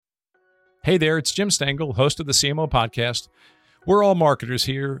Hey there, it's Jim Stengel, host of the CMO podcast. We're all marketers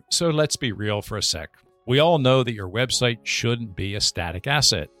here, so let's be real for a sec. We all know that your website shouldn't be a static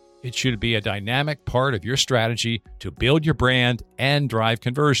asset. It should be a dynamic part of your strategy to build your brand and drive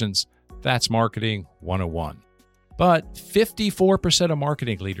conversions. That's marketing 101. But 54% of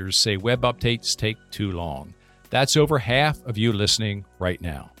marketing leaders say web updates take too long. That's over half of you listening right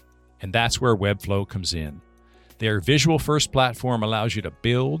now. And that's where Webflow comes in. Their visual-first platform allows you to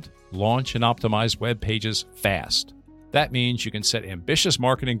build, launch, and optimize web pages fast. That means you can set ambitious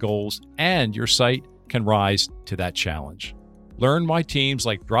marketing goals and your site can rise to that challenge. Learn why teams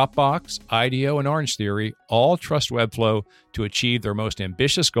like Dropbox, IDEO, and Orangetheory all trust Webflow to achieve their most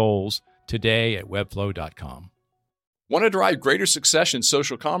ambitious goals today at webflow.com. Want to drive greater success in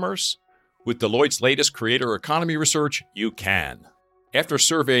social commerce? With Deloitte's latest creator economy research, you can. After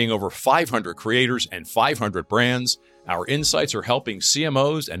surveying over 500 creators and 500 brands, our insights are helping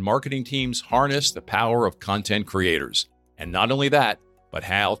CMOs and marketing teams harness the power of content creators. And not only that, but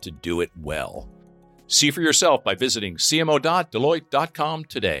how to do it well. See for yourself by visiting cmo.deloitte.com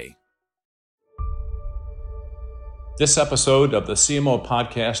today. This episode of the CMO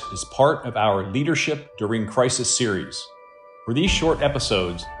podcast is part of our Leadership During Crisis series. For these short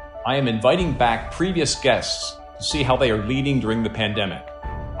episodes, I am inviting back previous guests to see how they are leading during the pandemic,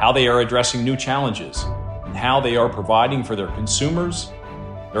 how they are addressing new challenges, and how they are providing for their consumers,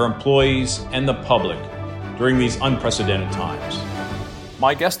 their employees, and the public during these unprecedented times.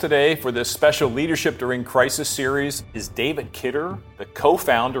 My guest today for this special Leadership During Crisis series is David Kidder, the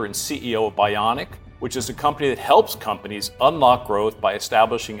co-founder and CEO of Bionic, which is a company that helps companies unlock growth by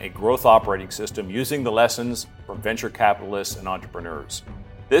establishing a growth operating system using the lessons from venture capitalists and entrepreneurs.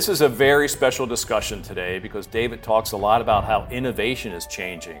 This is a very special discussion today because David talks a lot about how innovation is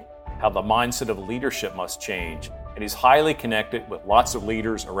changing, how the mindset of leadership must change, and he's highly connected with lots of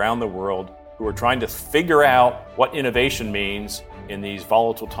leaders around the world who are trying to figure out what innovation means in these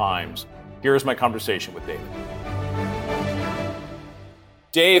volatile times. Here's my conversation with David.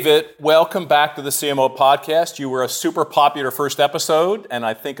 David, welcome back to the CMO podcast. You were a super popular first episode, and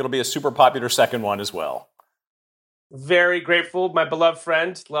I think it'll be a super popular second one as well. Very grateful, my beloved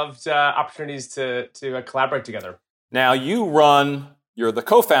friend. Loved opportunities to collaborate together. Now, you're the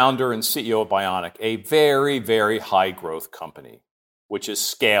co-founder and CEO of Bionic, a very, very high growth company, which is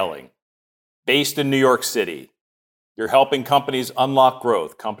scaling, based in New York City. You're helping companies unlock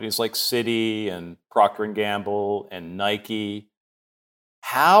growth, companies like Citi and Procter & Gamble and Nike.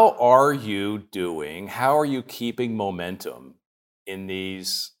 How are you doing? How are you keeping momentum in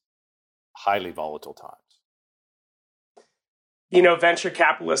these highly volatile times? You know, venture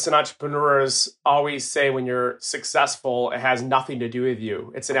capitalists and entrepreneurs always say when you're successful, it has nothing to do with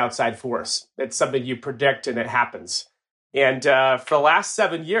you. It's an outside force. It's something you predict and it happens. And for the last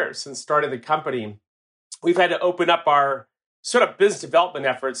 7 years since starting the company, we've had to open up our sort of business development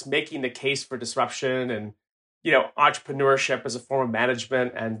efforts, making the case for disruption and, entrepreneurship as a form of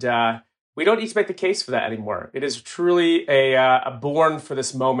management. And we don't need to make the case for that anymore. It is truly a born for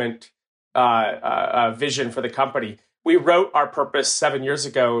this moment vision for the company. We wrote our purpose 7 years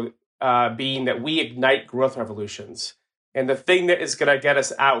ago, being that we ignite growth revolutions. And the thing that is going to get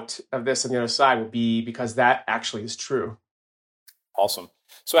us out of this on the other side will be because that actually is true. Awesome.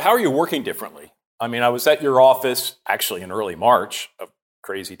 So how are you working differently? I mean, I was at your office actually in early March, a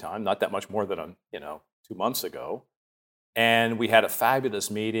crazy time, not that much more than 2 months ago. And we had a fabulous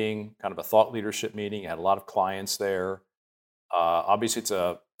meeting, kind of a thought leadership meeting. Had a lot of clients there. Obviously,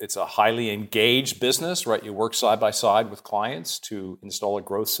 it's a highly engaged business, right? You work side by side with clients to install a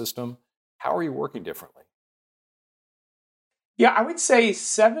growth system. How are you working differently? Yeah, I would say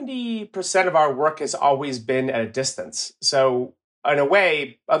 70% of our work has always been at a distance. So in a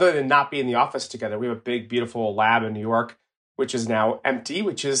way, other than not being in the office together, we have a big, beautiful lab in New York, which is now empty,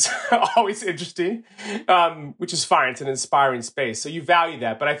 which is always interesting, which is fine. It's an inspiring space. So you value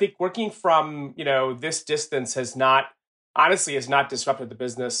that. But I think working from, this distance has not disrupted the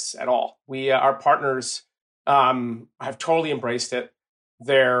business at all. Our partners have totally embraced it.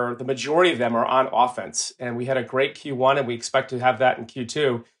 The majority of them are on offense, and we had a great Q1, and we expect to have that in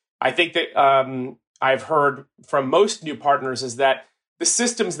Q2. I think that I've heard from most new partners is that the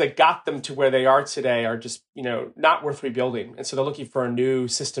systems that got them to where they are today are just, not worth rebuilding. And so they're looking for a new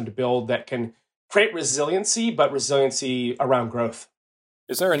system to build that can create resiliency, but resiliency around growth.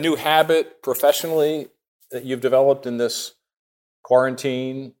 Is there a new habit professionally that you've developed in this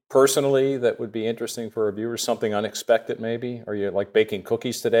quarantine personally that would be interesting for our viewers? Something unexpected maybe? Are you like baking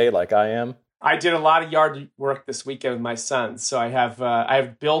cookies today like I am? I did a lot of yard work this weekend with my son. So I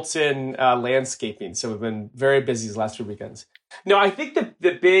have built-in landscaping. So we've been very busy these last few weekends. No, I think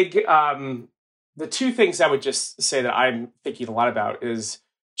the two things I would just say that I'm thinking a lot about is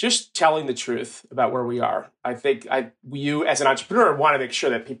just telling the truth about where we are. I think you as an entrepreneur want to make sure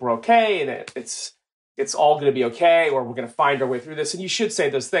that people are okay and it's all going to be okay, or we're going to find our way through this. And you should say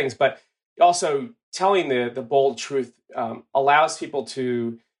those things, but also telling the bold truth allows people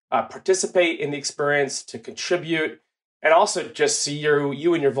to participate in the experience, to contribute, and also just see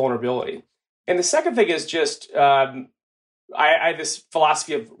you and your vulnerability. And the second thing is just I have this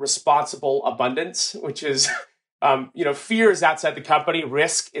philosophy of responsible abundance, which is, fear is outside the company,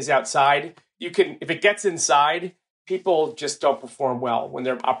 risk is outside. If it gets inside, people just don't perform well when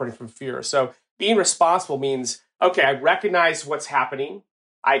they're operating from fear. So being responsible means, okay, I recognize what's happening.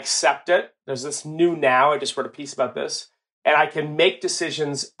 I accept it. There's this new now. I just wrote a piece about this. And I can make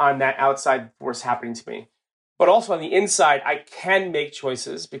decisions on that outside force happening to me. But also on the inside, I can make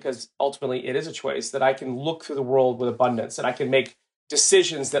choices because ultimately it is a choice that I can look through the world with abundance and I can make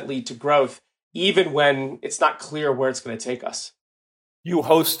decisions that lead to growth, even when it's not clear where it's going to take us. You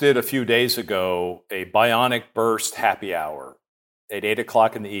hosted a few days ago a Bionic Burst happy hour at 8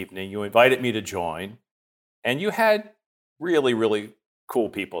 o'clock in the evening. You invited me to join, and you had really, really cool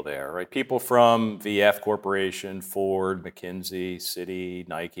people there, right? People from VF Corporation, Ford, McKinsey, Citi,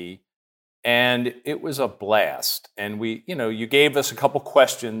 Nike. And it was a blast. And you gave us a couple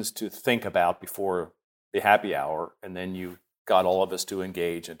questions to think about before the happy hour, and then you got all of us to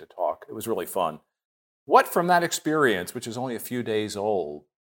engage and to talk. It was really fun. What from that experience, which is only a few days old,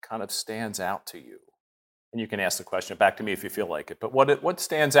 kind of stands out to you? And you can ask the question back to me if you feel like it. But what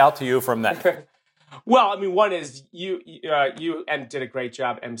stands out to you from that? Well, I mean, one is you and did a great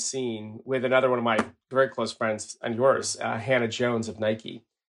job emceeing with another one of my very close friends and yours, Hannah Jones of Nike.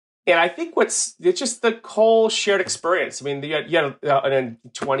 And I think it's just the whole shared experience. I mean, you had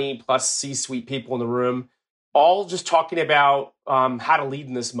 20 plus C-suite people in the room, all just talking about how to lead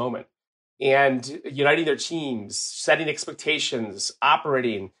in this moment and uniting their teams, setting expectations,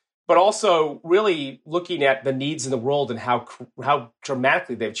 operating, but also really looking at the needs in the world and how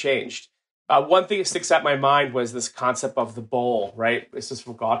dramatically they've changed. One thing that sticks out in my mind was this concept of the bowl, right? This is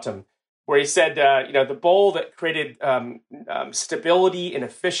from Gautam, where he said, the bowl that created stability and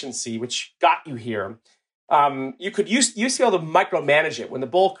efficiency, which got you here, you used to be able to micromanage it. When the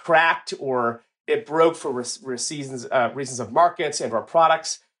bowl cracked or it broke for reasons of markets and our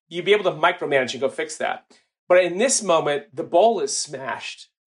products, you'd be able to micromanage and go fix that. But in this moment, the bowl is smashed.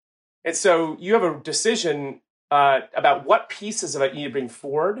 And so you have a decision about what pieces of it you need to bring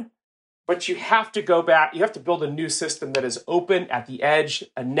forward. But you have to go back. You have to build a new system that is open at the edge,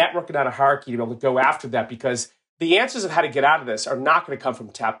 a network and not a hierarchy to be able to go after that, because the answers of how to get out of this are not going to come from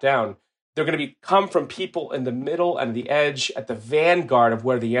top down. They're going to come from people in the middle and the edge at the vanguard of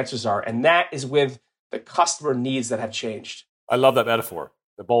where the answers are. And that is with the customer needs that have changed. I love that metaphor.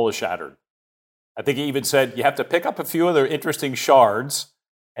 The bowl is shattered. I think he even said you have to pick up a few other interesting shards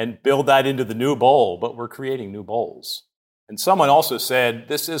and build that into the new bowl, but we're creating new bowls. And someone also said,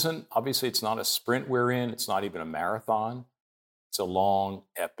 it's not a sprint we're in. It's not even a marathon. It's a long,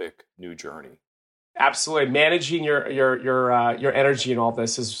 epic new journey. Absolutely. Managing your energy in all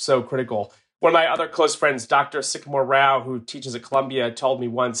this is so critical. One of my other close friends, Dr. Sycamore Rao, who teaches at Columbia, told me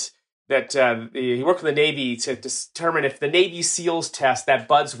once that he worked for the Navy to determine if the Navy SEALs test, that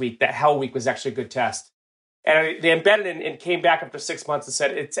Buds Week, that Hell Week, was actually a good test. And they embedded it and came back after 6 months and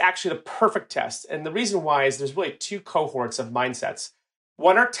said, it's actually the perfect test. And the reason why is there's really two cohorts of mindsets.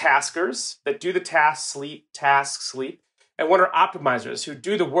 One are taskers that do the task, sleep. And one are optimizers who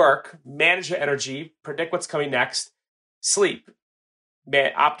do the work, manage their energy, predict what's coming next, sleep.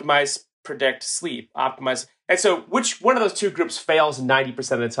 Optimize, predict, sleep, optimize. And so which one of those two groups fails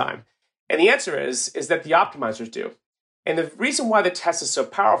 90% of the time? And the answer is that the optimizers do. And the reason why the test is so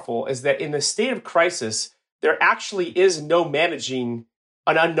powerful is that in the state of crisis, there actually is no managing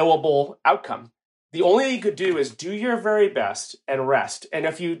an unknowable outcome. The only thing you could do is do your very best and rest. And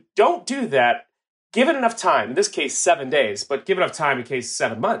if you don't do that, give it enough time, in this case, 7 days, but give enough time in case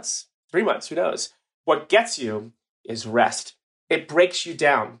 7 months, 3 months, who knows? What gets you is rest. It breaks you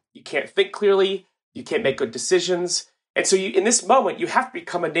down. You can't think clearly. You can't make good decisions. And so in this moment, you have to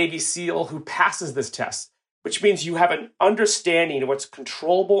become a Navy SEAL who passes this test, which means you have an understanding of what's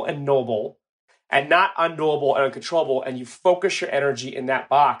controllable and knowable and not unknowable and uncontrollable, and you focus your energy in that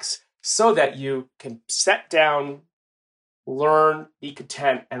box so that you can set down, learn, be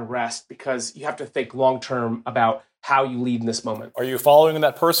content, and rest, because you have to think long-term about how you lead in this moment. Are you following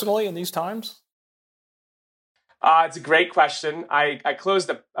that personally in these times? It's a great question. I closed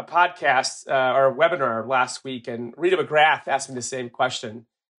a podcast or a webinar last week, and Rita McGrath asked me the same question.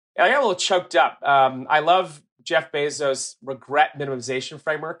 And I got a little choked up. I love Jeff Bezos' regret minimization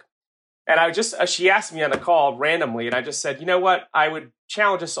framework. And she asked me on a call randomly, and I just said, you know what? I would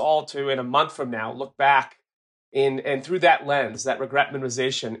challenge us all to, in a month from now, look back and through that lens, that regret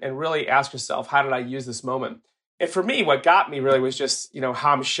minimization, and really ask yourself, how did I use this moment? And for me, what got me really was just,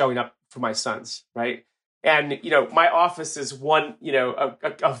 how I'm showing up for my sons, right? And, my office is one,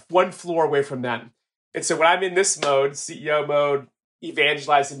 one floor away from them. And so when I'm in this mode, CEO mode,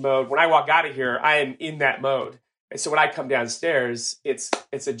 evangelizing mode, when I walk out of here, I am in that mode. And so when I come downstairs, it's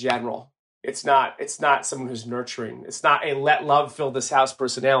a general. It's not someone who's nurturing. It's not a let love fill this house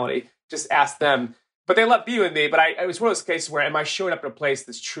personality. Just ask them. But they love being with me. But it was one of those cases where, am I showing up in a place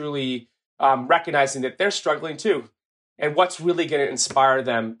that's truly recognizing that they're struggling too? And what's really going to inspire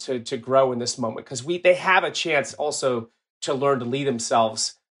them to grow in this moment? Because they have a chance also to learn to lead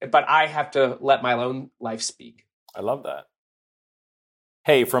themselves. But I have to let my own life speak. I love that.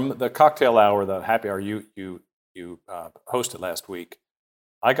 Hey, from the cocktail hour, the happy hour you hosted last week,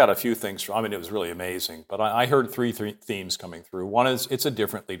 I got a few things from, it was really amazing, but I heard three themes coming through. One is it's a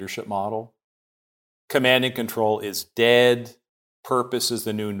different leadership model. Command and control is dead. Purpose is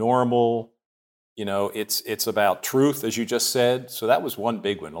the new normal. It's about truth, as you just said. So that was one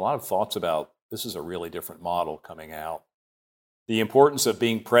big one. A lot of thoughts about this is a really different model coming out. The importance of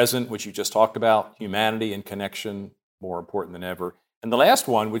being present, which you just talked about, humanity and connection, more important than ever. And the last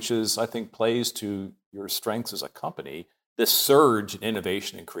one, which is, I think, plays to your strengths as a company, this surge in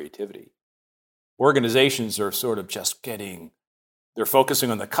innovation and creativity. Organizations are sort of just they're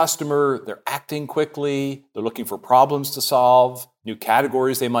focusing on the customer, they're acting quickly, they're looking for problems to solve, new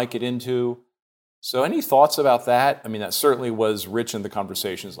categories they might get into. So any thoughts about that? That certainly was rich in the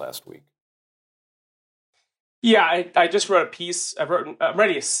conversations last week. Yeah, I just wrote a piece. I'm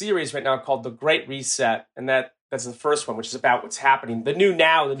writing a series right now called The Great Reset, and that's the first one, which is about what's happening. The new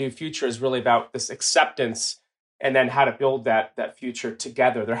now, the new future is really about this acceptance and then how to build that future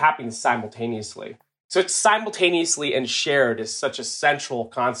together. They're happening simultaneously. So it's simultaneously and shared is such a central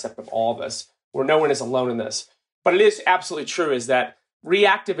concept of all of this, where no one is alone in this. But it is absolutely true is that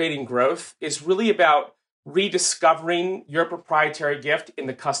reactivating growth is really about rediscovering your proprietary gift in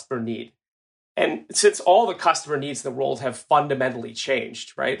the customer need. And since all the customer needs in the world have fundamentally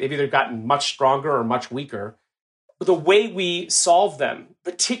changed, right? They've either gotten much stronger or much weaker. The way we solve them,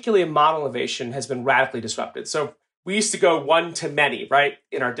 particularly in model innovation, has been radically disrupted. So we used to go one to many, right?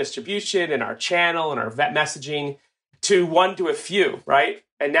 In our distribution, in our channel, in our vet messaging, to one to a few, right?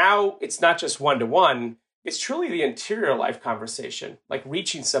 And now it's not just one to one. It's truly the interior life conversation, like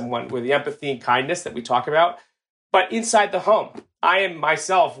reaching someone with the empathy and kindness that we talk about, but inside the home. I am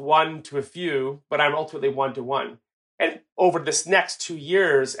myself one to a few, but I'm ultimately one to one. And over this next 2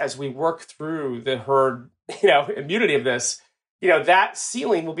 years, as we work through the herd, immunity of this, that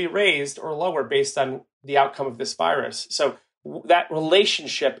ceiling will be raised or lower based on the outcome of this virus. So that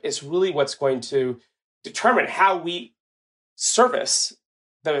relationship is really what's going to determine how we service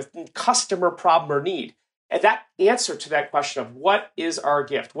the customer problem or need. And that answer to that question of what is our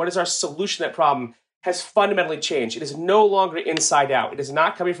gift, what is our solution to that problem, has fundamentally changed. It is no longer inside out. It is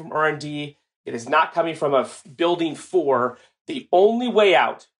not coming from R&D. It is not coming from a building for. The only way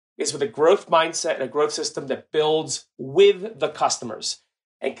out is with a growth mindset and a growth system that builds with the customers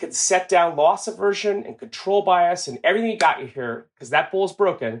and can set down loss aversion and control bias and everything you got you here, because that bowl is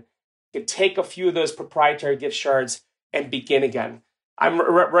broken, can take a few of those proprietary gift shards and begin again. I'm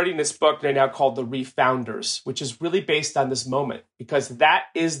writing this book right now called The Refounders, which is really based on this moment, because that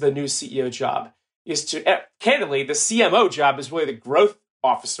is the new CEO job. Is to, candidly, the CMO job is really the growth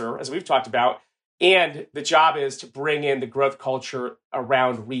officer, as we've talked about, and the job is to bring in the growth culture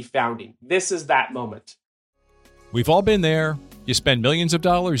around refounding. This is that moment. We've all been there. You spend millions of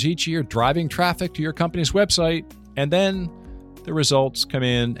dollars each year driving traffic to your company's website, and then the results come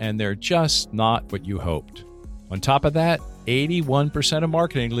in and they're just not what you hoped. On top of that, 81% of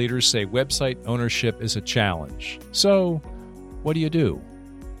marketing leaders say website ownership is a challenge. So, what do?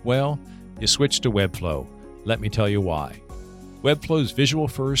 Well, you switch to Webflow. Let me tell you why. Webflow's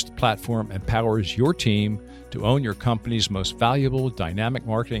visual-first platform empowers your team to own your company's most valuable dynamic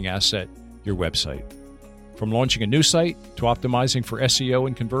marketing asset, your website. From launching a new site to optimizing for SEO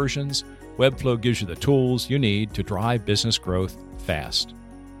and conversions, Webflow gives you the tools you need to drive business growth fast.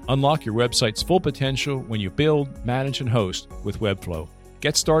 Unlock your website's full potential when you build, manage, and host with Webflow.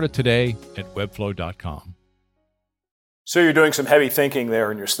 Get started today at webflow.com. So you're doing some heavy thinking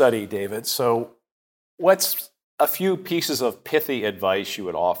there in your study, David. So what's a few pieces of pithy advice you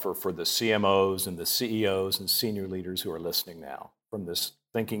would offer for the CMOs and the CEOs and senior leaders who are listening now from this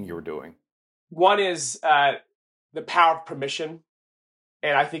thinking you're doing? One is the power of permission.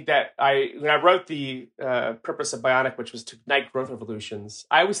 And I think that when I wrote the purpose of Bionic, which was to ignite growth revolutions,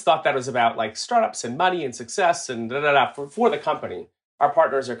 I always thought that was about like startups and money and success and for the company. Our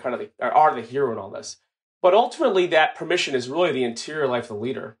partners are kind of are the hero in all this. But ultimately, that permission is really the interior life of the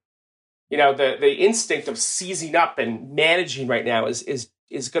leader. You know, the instinct of seizing up and managing right now is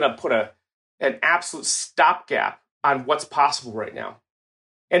going to put an absolute stopgap on what's possible right now.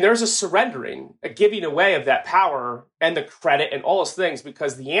 And there's a surrendering, a giving away of that power and the credit and all those things,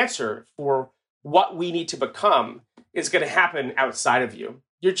 because the answer for what we need to become is going to happen outside of you.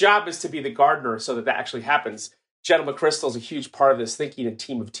 Your job is to be the gardener so that actually happens. Gentleman Crystal is a huge part of this thinking and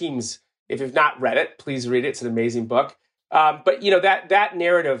Team of Teams. If you've not read it, please read it. It's an amazing book. But you know, that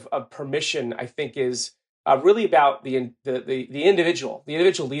narrative of permission, I think, is really about the individual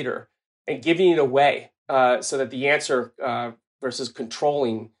leader, and giving it away so that the answer versus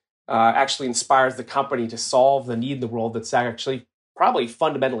controlling actually inspires the company to solve the need in the world that's actually probably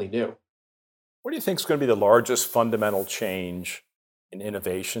fundamentally new. What do you think is going to be the largest fundamental change in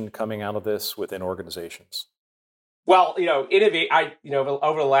innovation coming out of this within organizations? Well, you know,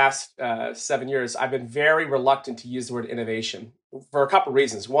 over the last 7 years, I've been very reluctant to use the word innovation for a couple of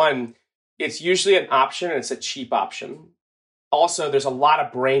reasons. One, it's usually an option and it's a cheap option. Also, there's a lot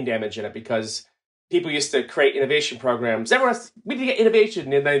of brain damage in it because people used to create innovation programs. We need to get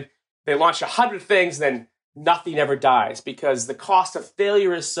innovation, and then they launch 100 things, and then nothing ever dies because the cost of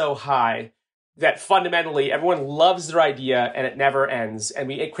failure is so high that fundamentally everyone loves their idea and it never ends.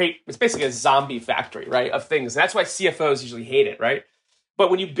 And it's basically a zombie factory, right, of things. And that's why CFOs usually hate it, right? But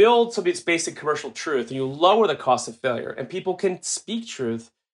when you build something that's basic commercial truth and you lower the cost of failure and people can speak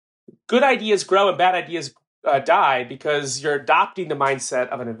truth, good ideas grow and bad ideas die because you're adopting the mindset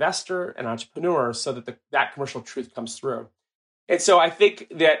of an investor and entrepreneur so that that commercial truth comes through. And so I think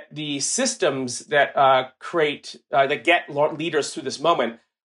that the systems that that get leaders through this moment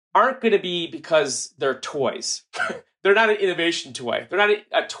aren't going to be because they're toys. They're not an innovation toy. They're not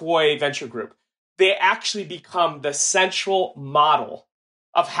a toy venture group. They actually become the central model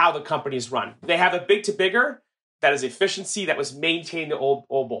of how the company is run. They have a big to bigger, that is efficiency, that was maintained the old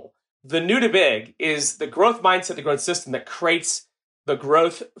bowl. The new to big is the growth mindset, the growth system that creates the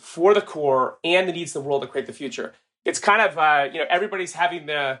growth for the core and the needs of the world to create the future. It's kind of, everybody's having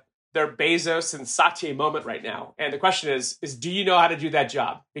their Bezos and Satya moment right now. And the question is do you know how to do that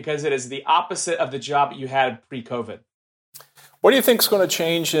job? Because it is the opposite of the job that you had pre-COVID. What do you think is going to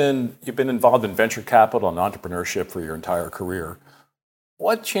change you've been involved in venture capital and entrepreneurship for your entire career.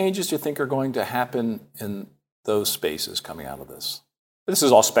 What changes do you think are going to happen in those spaces coming out of this? This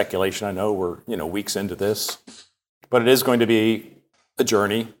is all speculation. I know we're, weeks into this, but it is going to be a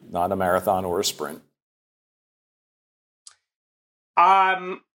journey, not a marathon or a sprint.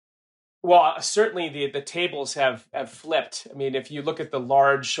 Well, certainly the tables have flipped. I mean, if you look at the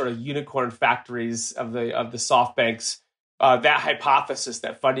large sort of unicorn factories of the SoftBanks, that hypothesis,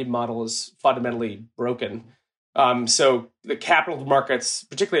 that funding model is fundamentally broken. So the capital markets,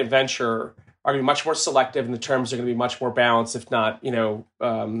 particularly in venture, are going to be much more selective, and the terms are going to be much more balanced, if not,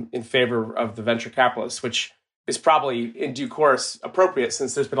 in favor of the venture capitalists, which is probably in due course appropriate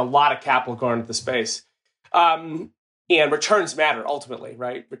since there's been a lot of capital going into the space. And returns matter ultimately,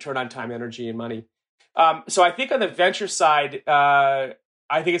 right? Return on time, energy, and money. So I think on the venture side, I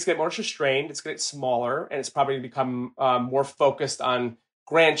think it's going to get more restrained. It's going to get smaller, and it's probably going to become more focused on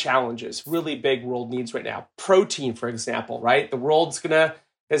grand challenges, really big world needs right now. Protein, for example, right? The world's is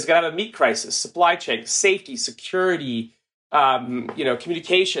going to have a meat crisis, supply chain, safety, security,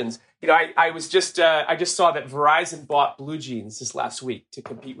 communications. I just saw that Verizon bought Blue Jeans this last week to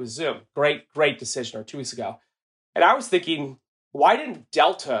compete with Zoom. Great decision, or 2 weeks ago. And I was thinking, why didn't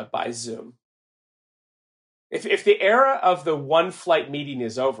Delta buy Zoom? If the era of the one flight meeting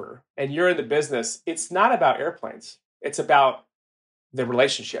is over and you're in the business, it's not about airplanes. It's about the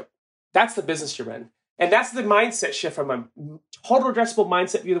relationship. That's the business you're in. And that's the mindset shift from a total addressable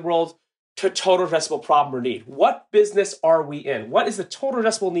mindset view of the world to total addressable problem or need. What business are we in? What is the total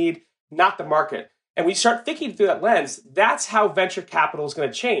addressable need, not the market? And we start thinking through that lens, that's how venture capital is going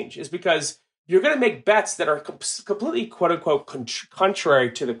to change, is because you're going to make bets that are completely, quote unquote,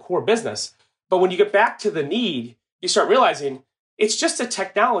 contrary to the core business. But when you get back to the need, you start realizing it's just a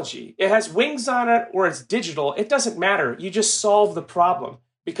technology. It has wings on it or it's digital. It doesn't matter. You just solve the problem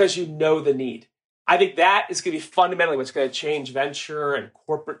because you know the need. I think that is going to be fundamentally what's going to change venture and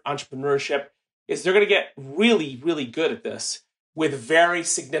corporate entrepreneurship, is they're going to get really, really good at this with very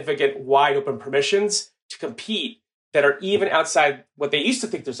significant wide open permissions to compete that are even outside what they used to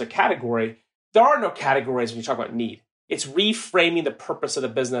think there's a category. There are no categories when you talk about need. It's reframing the purpose of the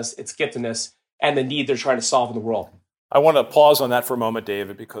business, its giftedness, and the need they're trying to solve in the world. I want to pause on that for a moment,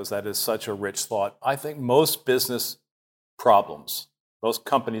 David, because that is such a rich thought. I think most business problems, most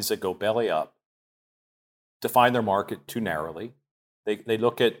companies that go belly up, define their market too narrowly. They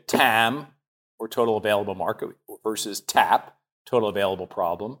look at TAM, or total available market, versus TAP, total available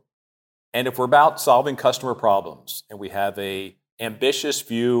problem. And if we're about solving customer problems and we have a ambitious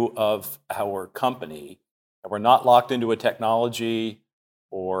view of our company, and we're not locked into a technology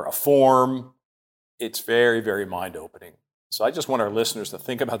or a form, it's very, very mind-opening. So I just want our listeners to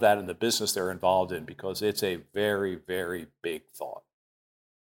think about that in the business they're involved in, because it's a very, very big thought.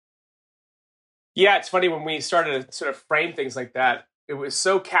 Yeah, it's funny when we started to sort of frame things like that. It was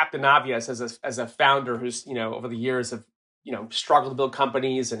so captain obvious as a founder who's over the years have struggled to build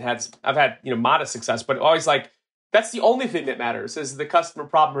companies and I've had modest success, but always like that's the only thing that matters is the customer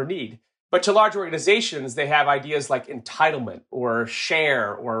problem or need. But to large organizations, they have ideas like entitlement or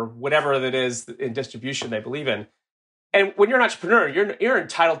share or whatever that is in distribution they believe in. And when you're an entrepreneur, you're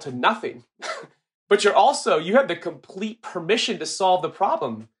entitled to nothing, but you have the complete permission to solve the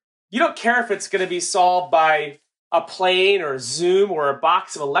problem. You don't care if it's going to be solved by a plane or Zoom or a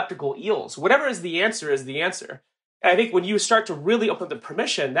box of electrical eels. Whatever is the answer is the answer. And I think when you start to really open the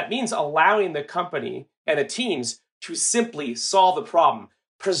permission, that means allowing the company and the teams to simply solve the problem.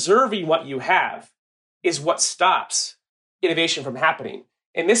 Preserving what you have is what stops innovation from happening.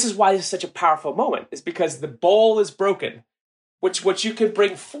 And this is why this is such a powerful moment, is because the bowl is broken. What you can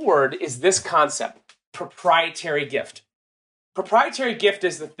bring forward is this concept, proprietary gift. Proprietary gift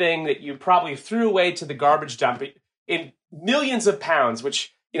is the thing that you probably threw away to the garbage dump in millions of pounds,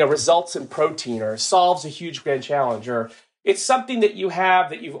 which results in protein or solves a huge grand challenge, or it's something that you have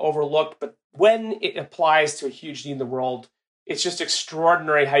that you've overlooked, but when it applies to a huge need in the world, it's just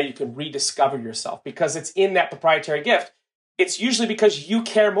extraordinary how you can rediscover yourself because it's in that proprietary gift. It's usually because you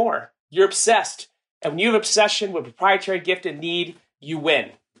care more. You're obsessed. And when you have obsession with proprietary gift and need, you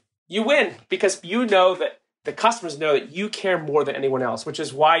win. You win because you know that the customers know that you care more than anyone else, which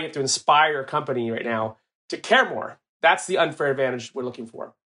is why you have to inspire a company right now to care more. That's the unfair advantage we're looking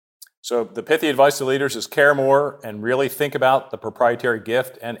for. So the pithy advice to leaders is care more and really think about the proprietary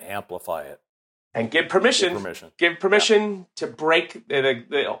gift and amplify it. And give permission. Give permission to break,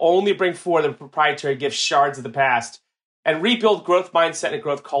 only bring forward the proprietary gift shards of the past and rebuild growth mindset and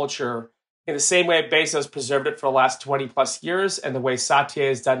growth culture in the same way Bezos preserved it for the last 20 plus years and the way Satya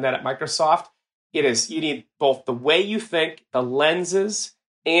has done that at Microsoft. You need both the way you think, the lenses,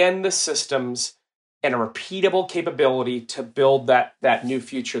 and the systems, and a repeatable capability to build that new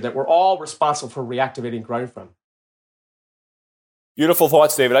future that we're all responsible for reactivating and growing from. Beautiful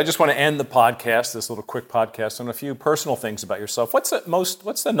thoughts, David. I just want to end the podcast, this little quick podcast, on a few personal things about yourself. What's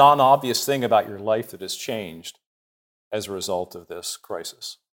the non-obvious thing about your life that has changed as a result of this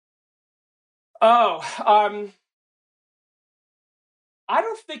crisis? I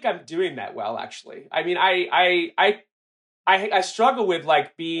don't think I'm doing that well, actually. I mean, I struggle with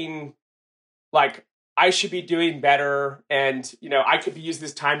being I should be doing better, and I could be using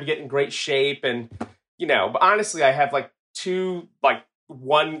this time to get in great shape, and but honestly, I have two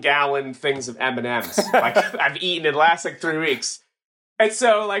 1 gallon things of M&Ms I've eaten in the last 3 weeks. And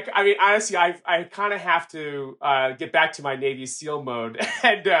so honestly, I kind of have to get back to my Navy SEAL mode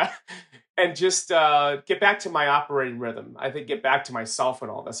and just get back to my operating rhythm. I think get back to myself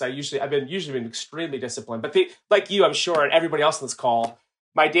and all this. I've usually been extremely disciplined, but like you, I'm sure, and everybody else on this call,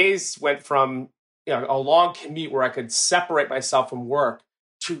 my days went from a long commute where I could separate myself from work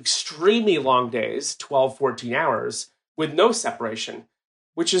to extremely long days, 12, 14 hours with no separation,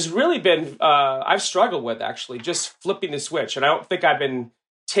 which has really been, I've struggled with actually just flipping the switch. And I don't think I've been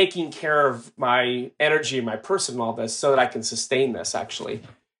taking care of my energy and my person and all this so that I can sustain this actually.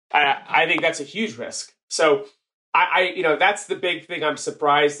 I think that's a huge risk. So I that's the big thing I'm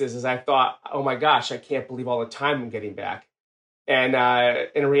surprised is I thought, oh my gosh, I can't believe all the time I'm getting back. And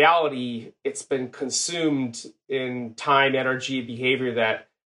in reality, it's been consumed in time, energy, behavior that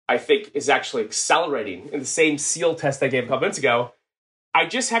I think is actually accelerating. In the same SEAL test I gave a couple minutes ago, I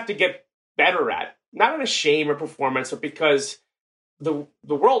just have to get better at, not out of shame or performance, but because the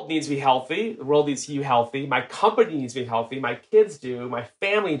world needs to be healthy. The world needs you healthy. My company needs to be healthy. My kids do. My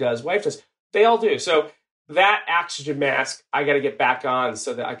family does. Wife does. They all do. So that oxygen mask, I got to get back on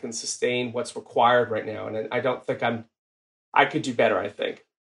so that I can sustain what's required right now. And I don't think I could do better, I think.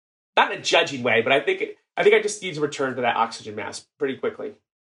 Not in a judging way, but I think I just need to return to that oxygen mask pretty quickly.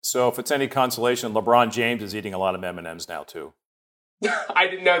 So if it's any consolation, LeBron James is eating a lot of M&Ms now too. I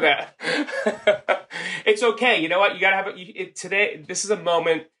didn't know that. It's okay. You know what? You got to have today. This is a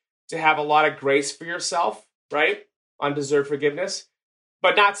moment to have a lot of grace for yourself, right? Undeserved forgiveness,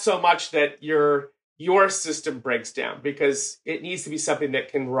 but not so much that you your system breaks down, because it needs to be something that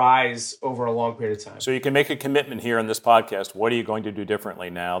can rise over a long period of time. So you can make a commitment here in this podcast. What are you going to do differently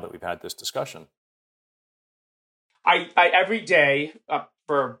now that we've had this discussion? I every day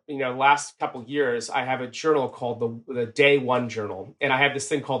for last couple of years, I have a journal called the Day One Journal, and I have this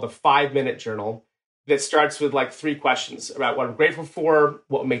thing called the 5-minute journal that starts with like 3 questions about what I'm grateful for,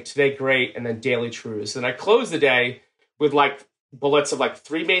 what will make today great, and then daily truths. And I close the day with like bullets of like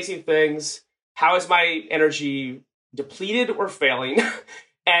 3 amazing things. How is my energy depleted or failing?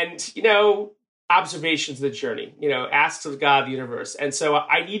 And observations of the journey. Asks of God, the universe. And so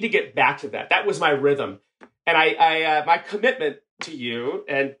I need to get back to that. That was my rhythm. And I my commitment to you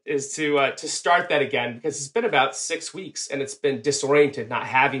is to start that again, because it's been about 6 weeks and it's been disoriented, not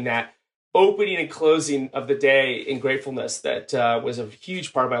having that opening and closing of the day in gratefulness that was a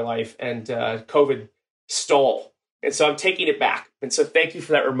huge part of my life, and COVID stole. And so I'm taking it back. And so thank you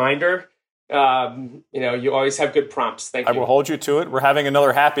for that reminder. You always have good prompts. Thank you. I will hold you to it. We're having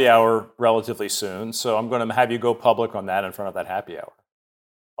another happy hour relatively soon, so I'm going to have you go public on that in front of that happy hour.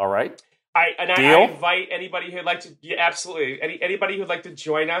 All right? I invite anybody who'd like to, absolutely. Anybody who'd like to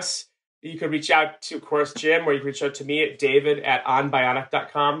join us, you can reach out to, of course, Jim, or you can reach out to me at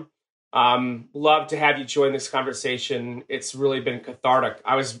david@onbionic.com. Love to have you join this conversation. It's really been cathartic.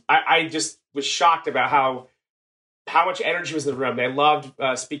 I just was shocked about how much energy was in the room. I loved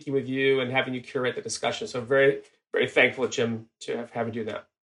speaking with you and having you curate the discussion. So very, very thankful, Jim, to have you do that.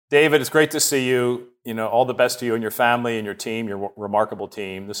 David, it's great to see you. All the best to you and your family and your team, your remarkable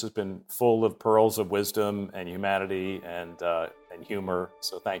team. This has been full of pearls of wisdom and humanity and humor.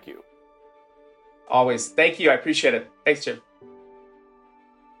 So thank you. Always. Thank you. I appreciate it. Thanks, Jim.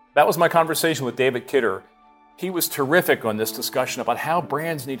 That was my conversation with David Kidder. He was terrific on this discussion about how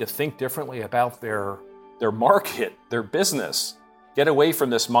brands need to think differently about their market, their business. Get away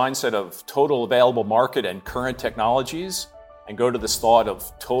from this mindset of total available market and current technologies, and go to this thought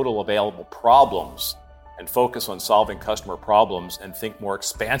of total available problems, and focus on solving customer problems and think more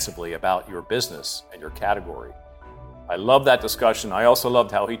expansively about your business and your category. I love that discussion. I also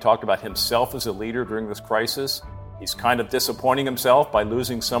loved how he talked about himself as a leader during this crisis. He's kind of disappointing himself by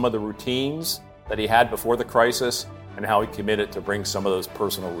losing some of the routines that he had before the crisis, and how he committed to bring some of those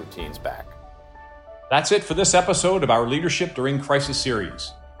personal routines back. That's it for this episode of our Leadership During Crisis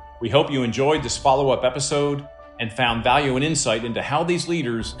series. We hope you enjoyed this follow-up episode and found value and insight into how these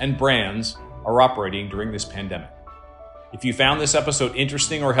leaders and brands are operating during this pandemic. If you found this episode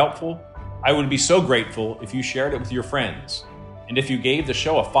interesting or helpful, I would be so grateful if you shared it with your friends, and if you gave the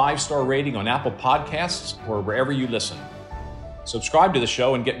show a 5-star rating on Apple Podcasts or wherever you listen. Subscribe to the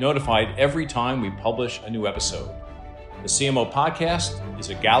show and get notified every time we publish a new episode. The CMO Podcast is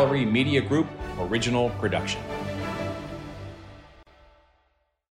a Gallery Media Group original production.